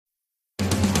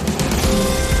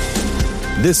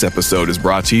This episode is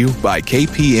brought to you by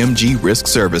KPMG Risk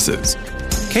Services.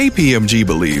 KPMG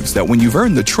believes that when you've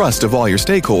earned the trust of all your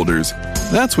stakeholders,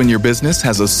 that's when your business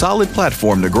has a solid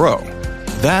platform to grow.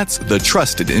 That's the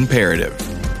trusted imperative.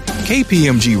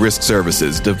 KPMG Risk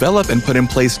Services develop and put in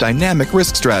place dynamic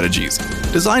risk strategies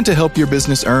designed to help your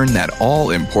business earn that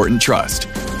all-important trust.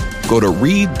 Go to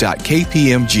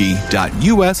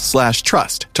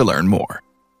read.kpmg.us/trust to learn more.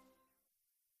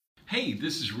 Hey,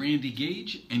 this is Randy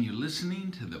Gage, and you're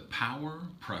listening to the Power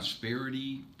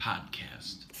Prosperity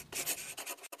Podcast.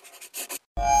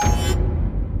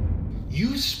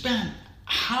 You spent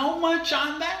how much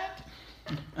on that?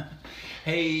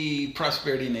 Hey,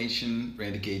 Prosperity Nation,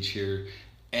 Randy Gage here,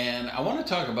 and I want to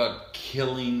talk about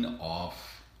killing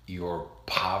off your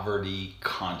poverty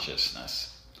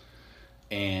consciousness.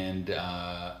 And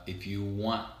if you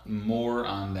want more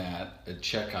on that,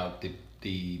 check out the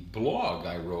blog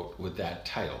I wrote with that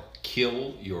title,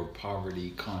 Kill Your Poverty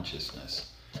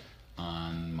Consciousness,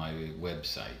 on my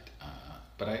website.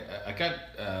 But I got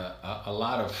a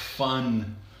lot of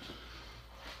fun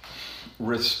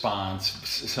response,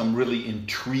 some really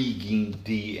intriguing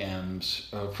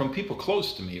DMs from people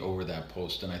close to me over that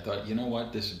post. And I thought, you know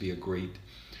what, this would be a great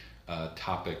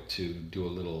topic to do a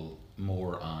little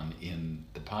more on in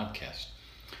the podcast.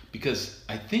 Because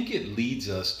I think it leads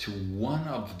us to one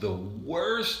of the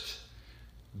worst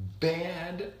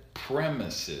bad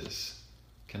premises.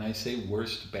 Can I say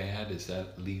worst bad? Is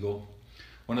that legal?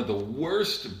 One of the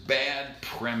worst bad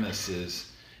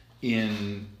premises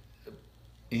in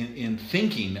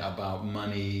thinking about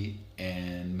money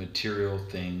and material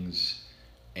things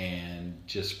and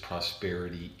just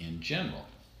prosperity in general.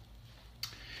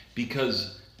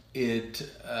 Because it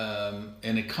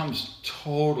comes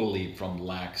totally from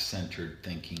lack-centered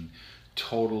thinking,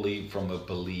 totally from a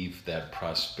belief that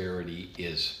prosperity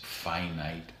is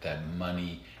finite, that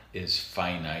money is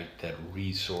finite, that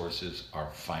resources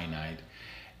are finite,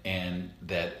 and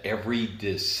that every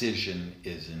decision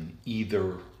is an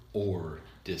either-or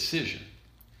decision.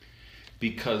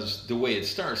 Because the way it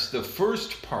starts, the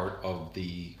first part of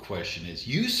the question is,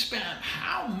 you spent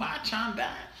how much on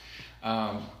that?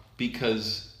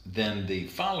 Because then the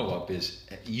follow-up is,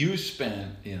 you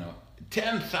spent,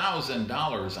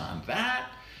 $10,000 on that?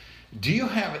 Do you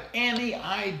have any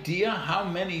idea how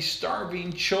many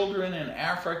starving children in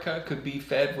Africa could be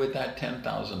fed with that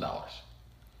 $10,000?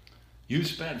 You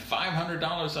spent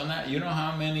 $500 on that. You know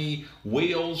how many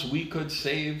whales we could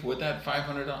save with that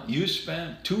 $500? You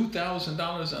spent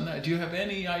 $2,000 on that. Do you have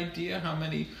any idea how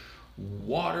many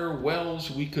water wells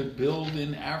we could build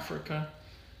in Africa?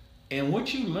 And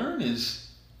what you learn is,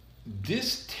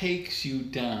 this takes you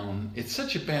down. It's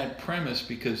such a bad premise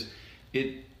because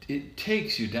it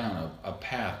takes you down a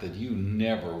path that you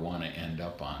never want to end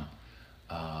up on,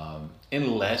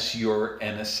 unless you're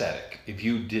an ascetic. If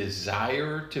you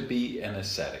desire to be an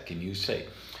ascetic and you say,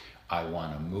 I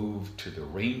want to move to the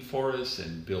rainforest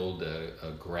and build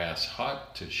a grass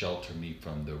hut to shelter me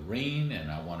from the rain, and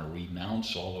I want to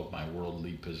renounce all of my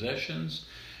worldly possessions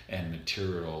and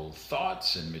material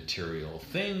thoughts and material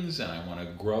things, and I want to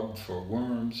grub for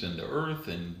worms in the earth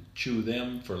and chew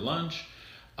them for lunch.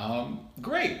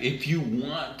 Great. If you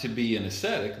want to be an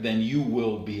ascetic, then you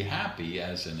will be happy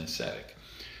as an ascetic.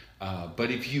 But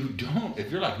if you don't,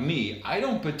 if you're like me, I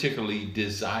don't particularly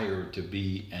desire to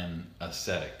be an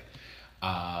ascetic.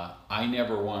 I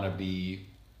never want to be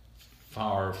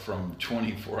far from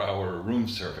 24-hour room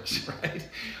service, right?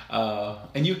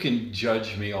 And you can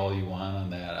judge me all you want on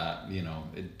that.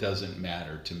 It doesn't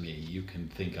matter to me. You can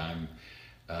think I'm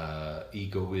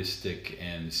egoistic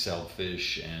and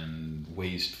selfish and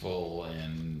wasteful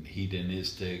and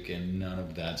hedonistic, and none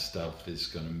of that stuff is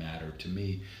going to matter to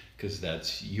me because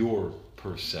that's your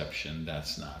perception.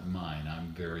 That's not mine.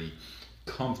 I'm very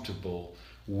comfortable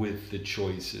with the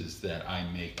choices that I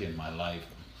make in my life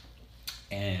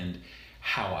and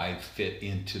how I fit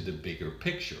into the bigger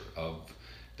picture of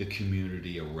the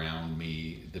community around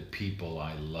me, the people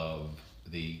I love,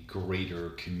 the greater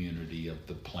community of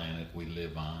the planet we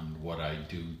live on, what I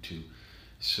do to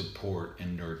support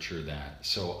and nurture that.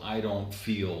 So I don't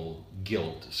feel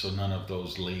guilt. So none of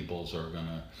those labels are going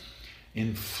to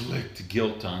inflict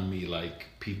guilt on me like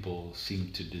people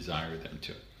seem to desire them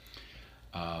to.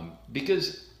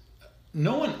 Because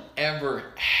no one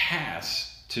ever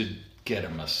has to get a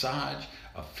massage,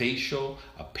 a facial,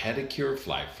 a pedicure,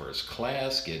 fly first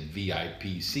class, get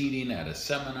VIP seating at a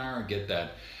seminar, get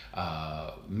that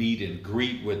meet and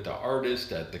greet with the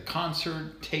artist at the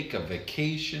concert, take a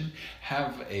vacation,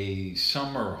 have a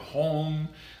summer home,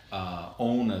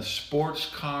 own a sports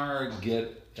car,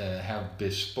 have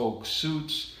bespoke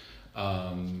suits,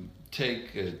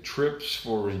 take trips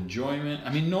for enjoyment.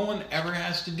 I mean, no one ever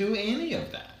has to do any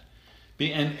of that.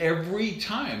 And every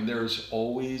time there's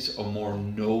always a more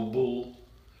noble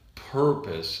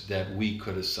purpose that we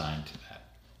could assign to that.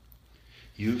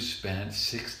 You spent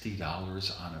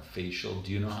 $60 on a facial.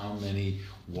 Do you know how many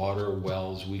water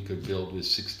wells we could build with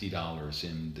 $60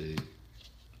 in the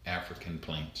African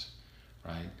plains,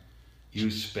 right?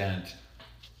 You spent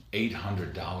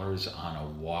 $800 on a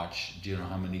watch. Do you know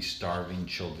how many starving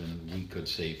children we could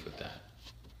save with that?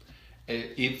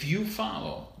 If you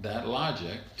follow that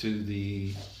logic to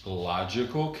the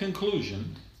logical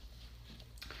conclusion,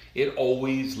 it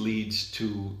always leads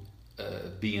to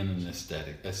being an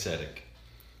ascetic,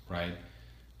 right?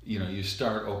 You know, you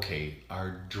start, okay,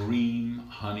 our dream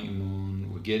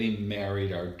honeymoon, we're getting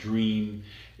married, our dream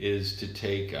is to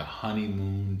take a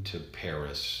honeymoon to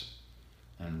Paris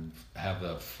and have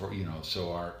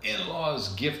so our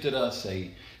in-laws gifted us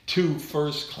 2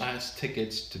 first-class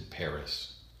tickets to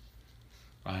Paris,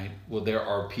 right? Well, there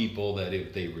are people that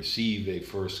if they receive a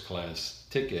first-class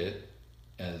ticket,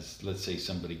 as let's say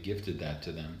somebody gifted that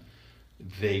to them,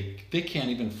 they can't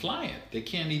even fly it. They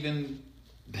can't even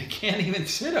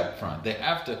sit up front. They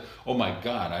have to, oh my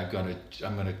God,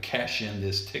 I'm gonna cash in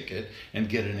this ticket and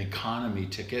get an economy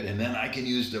ticket, and then I can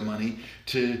use the money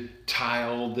to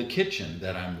tile the kitchen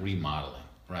that I'm remodeling,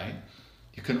 right?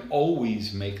 You can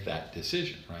always make that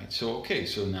decision, right? So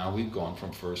now we've gone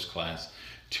from first class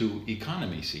to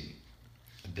economy seating.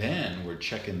 Then we're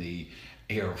checking the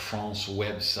Air France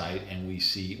website and we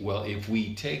see, well, if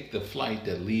we take the flight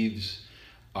that leaves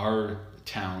our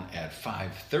town at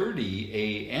 5:30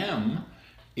 a.m.,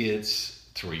 it's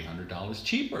 $300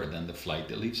 cheaper than the flight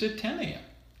that leaves at 10 a.m.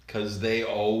 Because they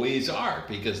always are,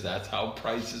 because that's how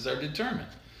prices are determined.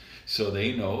 So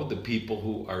they know the people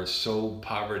who are so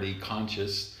poverty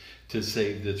conscious to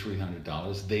save the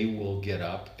 $300, they will get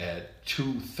up at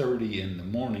 2:30 in the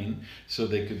morning so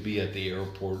they could be at the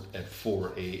airport at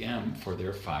 4 a.m. for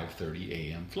their 5:30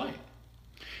 a.m. flight.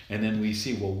 And then we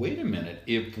see, well, wait a minute,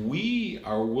 if we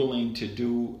are willing to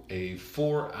do a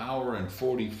 4-hour and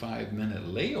 45-minute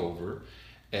layover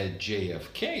at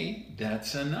JFK,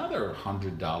 that's another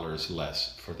 $100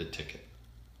 less for the ticket.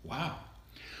 Wow.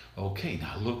 Okay,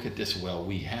 now look at this. Well,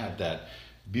 we have that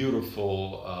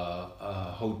beautiful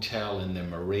hotel in the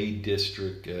Marais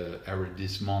district,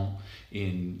 arrondissement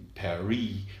in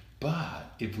Paris,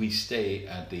 but if we stay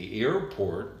at the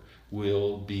airport,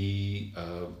 we'll be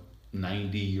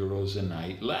 90 euros a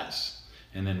night less,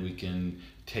 and then we can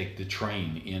take the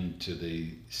train into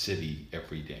the city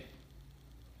every day.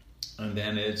 And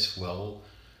then it's, well,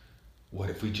 what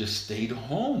if we just stayed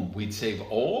home? We'd save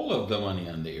all of the money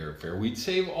on the airfare. We'd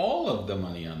save all of the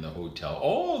money on the hotel,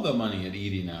 all the money at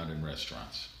eating out in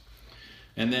restaurants.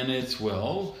 And then it's,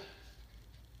 well,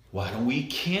 why don't we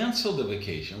cancel the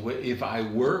vacation? If I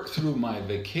work through my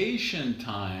vacation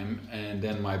time and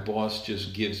then my boss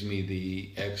just gives me the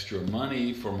extra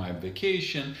money for my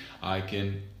vacation, I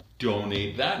can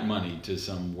donate that money to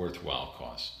some worthwhile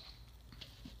cause.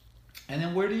 And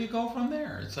then where do you go from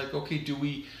there? It's like, okay, do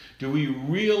we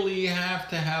really have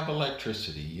to have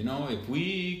electricity? You know, if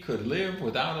we could live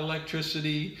without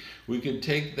electricity, we could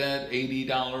take that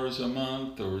 $80 a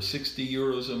month or 60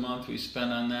 euros a month we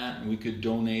spend on that, and we could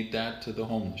donate that to the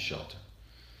homeless shelter.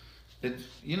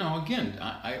 Again,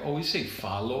 I always say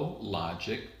follow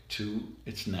logic to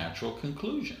its natural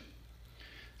conclusion.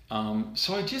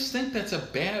 So I just think that's a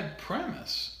bad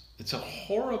premise. It's a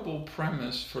horrible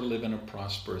premise for living a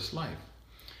prosperous life.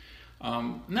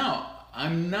 Now,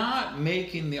 I'm not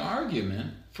making the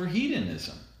argument for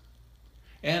hedonism.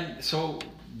 And so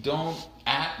don't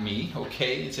at me,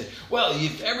 okay, and say, well,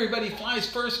 if everybody flies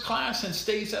first class and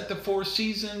stays at the Four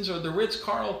Seasons or the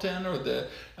Ritz-Carlton or the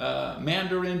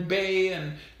Mandarin Bay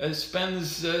and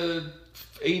spends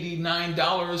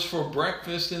 $89 for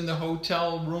breakfast in the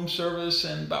hotel room service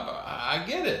and blah, blah, I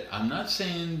get it. I'm not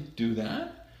saying do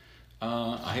that.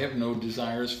 I have no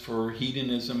desires for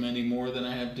hedonism any more than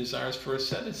I have desires for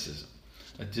asceticism.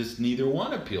 Just neither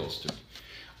one appeals to me.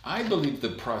 I believe the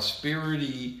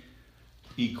prosperity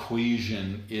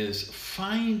equation is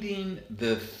finding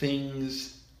the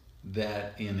things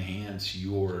that enhance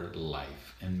your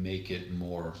life and make it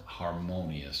more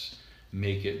harmonious,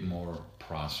 make it more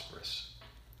prosperous.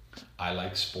 I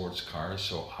like sports cars,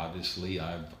 so obviously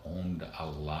I've owned a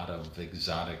lot of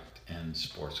exotic and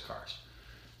sports cars.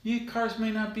 Cars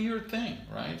may not be your thing,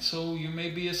 right? So you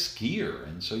may be a skier,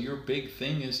 and so your big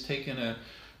thing is taking a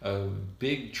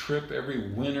big trip every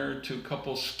winter to a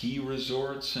couple ski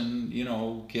resorts and,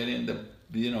 get in the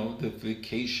the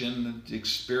vacation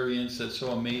experience that's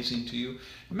so amazing to you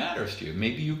matters to you.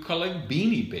 Maybe you collect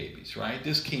Beanie Babies, right?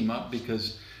 This came up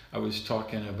because I was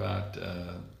talking about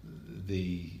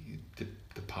the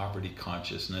poverty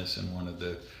consciousness, and one of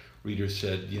the readers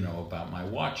said, about my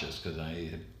watches, because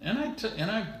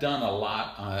I've done a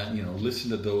lot on,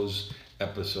 listen to those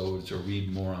episodes or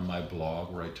read more on my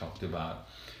blog where I talked about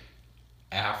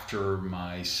after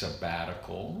my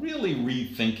sabbatical, really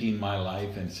rethinking my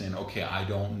life and saying, okay, I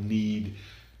don't need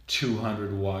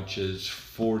 200 watches,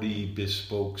 40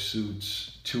 bespoke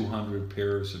suits, 200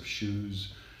 pairs of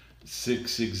shoes,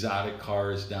 6 exotic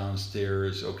cars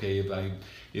downstairs. Okay,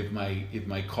 if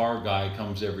my car guy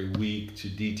comes every week to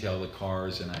detail the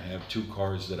cars and I have 2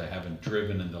 cars that I haven't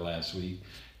driven in the last week,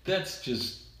 that's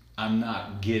just, I'm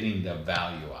not getting the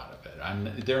value out of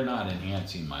it. They're not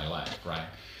enhancing my life, right?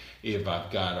 If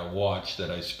I've got a watch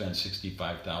that I spent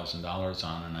 $65,000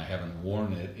 on and I haven't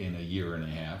worn it in a year and a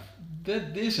half,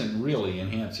 that isn't really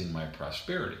enhancing my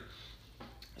prosperity.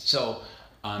 So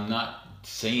I'm not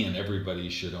saying everybody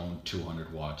should own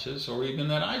 200 watches or even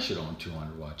that I should own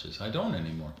 200 watches. I don't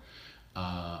anymore.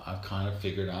 I've kind of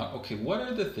figured out, okay, what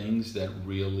are the things that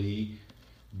really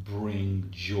bring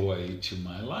joy to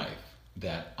my life,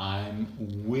 that I'm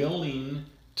willing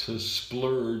to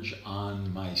splurge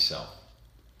on myself?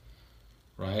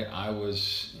 Right, I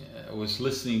was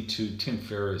listening to Tim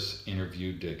Ferriss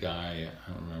interviewed a guy,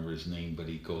 I don't remember his name, but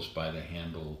he goes by the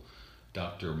handle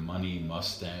Dr. Money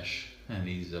Mustache, and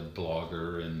he's a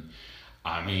blogger, and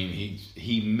I mean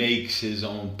he makes his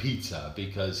own pizza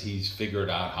because he's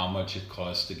figured out how much it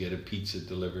costs to get a pizza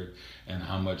delivered and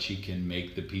how much he can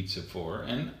make the pizza for.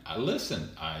 And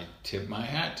I tip my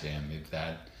hat to him. If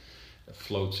that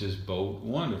floats his boat,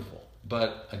 wonderful.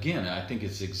 But again, I think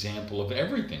it's an example of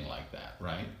everything like that,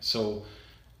 right? So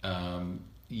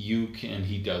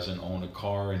he doesn't own a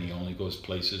car, and he only goes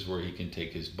places where he can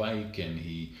take his bike, and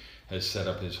he has set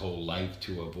up his whole life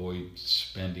to avoid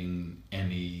spending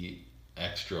any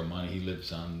extra money. He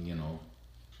lives on,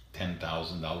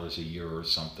 $10,000 a year or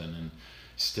something, and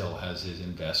still has his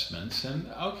investments. And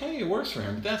okay, it works for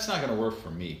him, but that's not going to work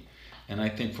for me. And I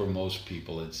think for most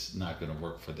people, it's not going to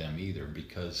work for them either,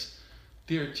 because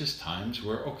there are just times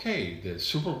where, okay, the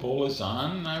Super Bowl is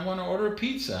on and I want to order a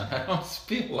pizza. I don't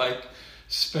feel like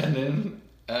spending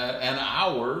an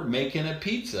hour making a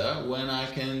pizza when I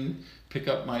can pick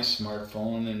up my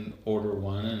smartphone and order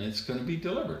one and it's going to be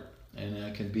delivered. And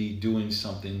I can be doing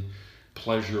something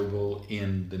pleasurable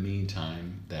in the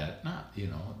meantime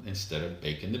instead of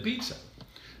baking the pizza.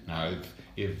 Now,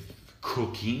 if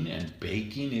cooking and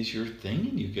baking is your thing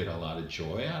and you get a lot of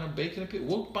joy out of baking a pizza,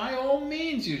 well, by all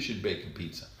means you should bake a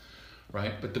pizza,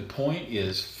 right? But the point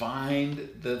is, find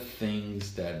the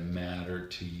things that matter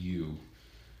to you,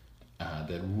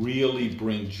 that really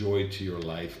bring joy to your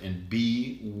life, and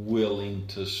be willing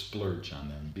to splurge on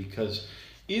them. Because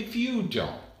if you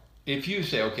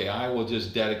say, okay, I will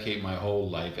just dedicate my whole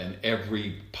life and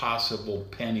every possible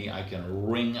penny I can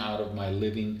wring out of my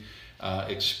living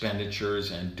expenditures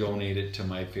and donate it to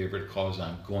my favorite cause,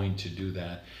 I'm going to do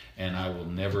that, and I will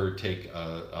never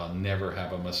I'll never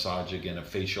have a massage again, a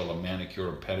facial, a manicure,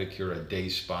 a pedicure, a day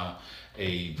spa,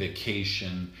 a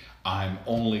vacation. I'm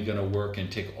only going to work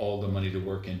and take all the money to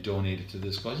work and donate it to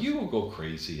this cause. You will go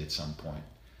crazy at some point.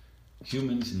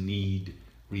 Humans need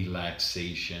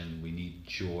relaxation, we need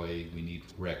joy, we need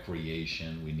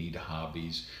recreation, we need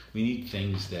hobbies, we need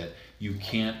things that you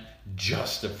can't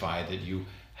justify that you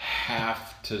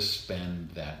have to spend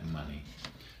that money.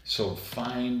 So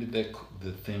find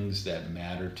the things that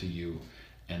matter to you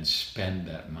and spend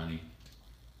that money,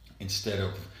 instead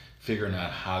of figuring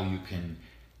out how you can,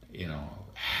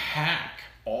 hack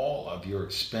all of your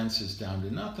expenses down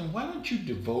to nothing. Why don't you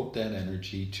devote that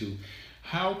energy to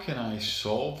how can I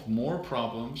solve more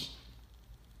problems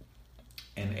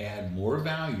and add more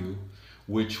value,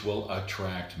 which will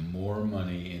attract more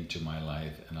money into my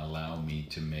life and allow me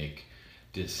to make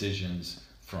decisions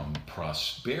from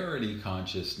prosperity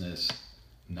consciousness,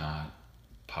 not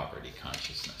poverty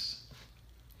consciousness.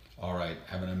 All right,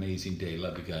 have an amazing day.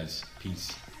 Love you guys.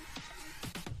 Peace.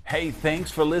 Hey,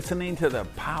 thanks for listening to the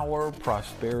Power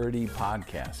Prosperity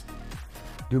Podcast.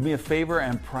 Do me a favor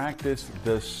and practice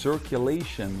the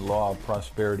circulation law of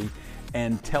prosperity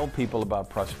and tell people about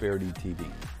Prosperity TV.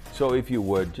 So if you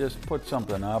would, just put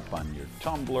something up on your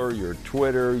Tumblr, your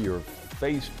Twitter, your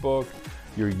Facebook,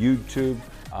 your YouTube.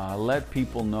 Let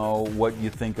people know what you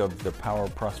think of the Power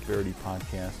Prosperity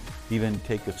Podcast. Even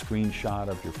take a screenshot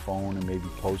of your phone and maybe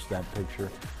post that picture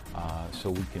so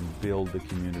we can build the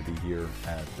community here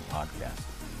at the podcast.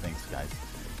 Thanks, guys.